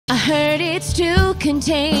heard it's 2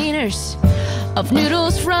 containers of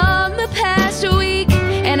noodles from the past week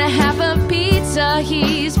and a half a pizza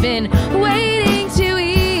he's been waiting to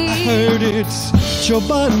eat. I heard it's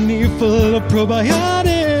Chobani full of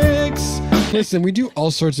probiotics. Listen, we do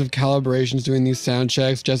all sorts of calibrations doing these sound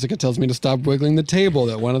checks. Jessica tells me to stop wiggling the table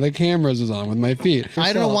that one of the cameras is on with my feet.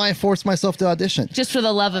 I don't know why I forced myself to audition. Just for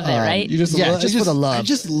the love of it, right? Just for the love. I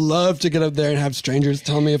just love to get up there and have strangers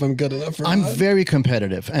tell me if I'm good enough or I'm not. very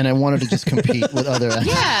competitive, and I wanted to just compete with other actors.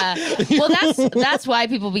 Yeah. Well, that's why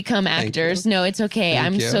people become actors. No, it's okay.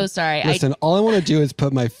 I'm so sorry. Listen, all I want to do is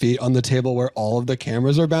put my feet on the table where all of the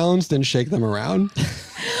cameras are balanced and shake them around.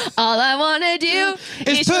 All I want to do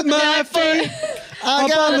is put my feet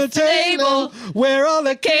up on the table where all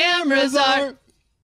the cameras are.